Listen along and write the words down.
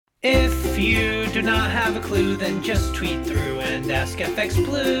If you do not have a clue, then just tweet through and ask FX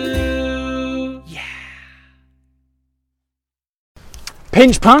Blue. Yeah.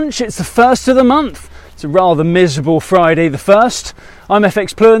 Pinch punch, it's the first of the month. It's a rather miserable Friday the 1st. I'm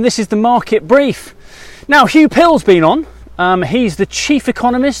FX Blue and this is the market brief. Now, Huw Pill's been on. He's the Chief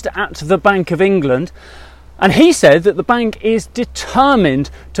Economist at the Bank of England. And he said that the bank is determined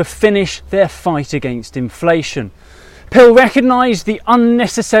to finish their fight against inflation. Pill recognised the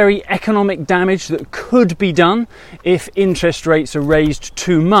unnecessary economic damage that could be done if interest rates are raised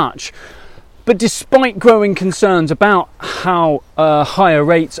too much. But despite growing concerns about how higher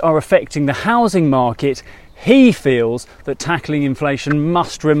rates are affecting the housing market, he feels that tackling inflation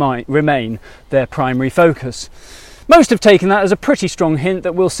must remain their primary focus. Most have taken that as a pretty strong hint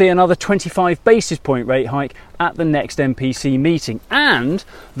that we'll see another 25 basis point rate hike at the next MPC meeting, and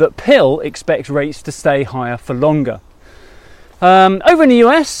that Pill expects rates to stay higher for longer. Over in the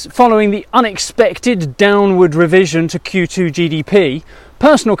US, following the unexpected downward revision to Q2 GDP,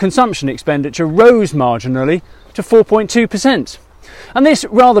 personal consumption expenditure rose marginally to 4.2%. And this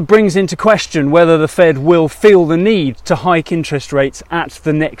rather brings into question whether the Fed will feel the need to hike interest rates at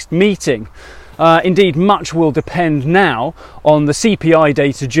the next meeting. Indeed, much will depend now on the CPI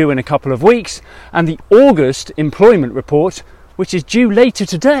data due in a couple of weeks and the August employment report, which is due later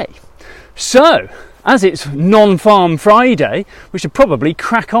today. So, as it's non-farm Friday, we should probably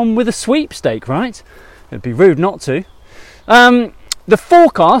crack on with a sweepstake, right? It'd be rude not to.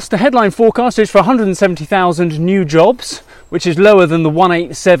 The headline forecast is for 170,000 new jobs, which is lower than the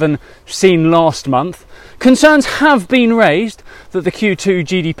 187 seen last month. Concerns have been raised that the Q2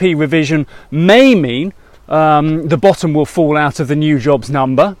 GDP revision may mean the bottom will fall out of the new jobs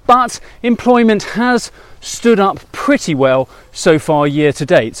number, but employment has stood up pretty well so far year to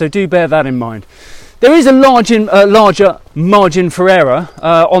date, so do bear that in mind. There is a larger margin for error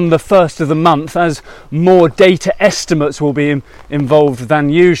on the first of the month, as more data estimates will be involved than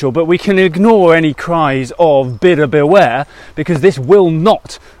usual, but we can ignore any cries of bidder beware because this will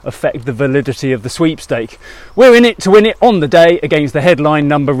not affect the validity of the sweepstake. We're in it to win it on the day against the headline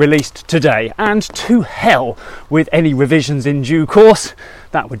number released today, and to hell with any revisions in due course.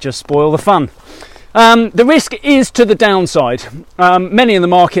 That would just spoil the fun. The risk is to the downside. Many in the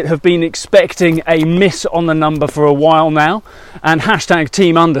market have been expecting a miss on the number for a while now, and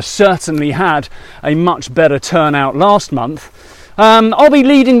Team Under certainly had a much better turnout last month. I'll be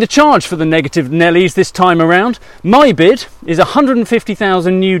leading the charge for the negative Nellies this time around. My bid is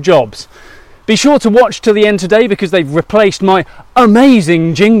 150,000 new jobs. Be sure to watch till the end today because they've replaced my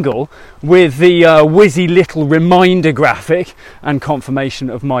amazing jingle with the whizzy little reminder graphic and confirmation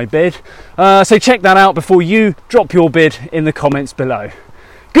of my bid. So check that out before you drop your bid in the comments below.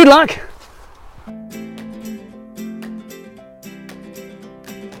 Good luck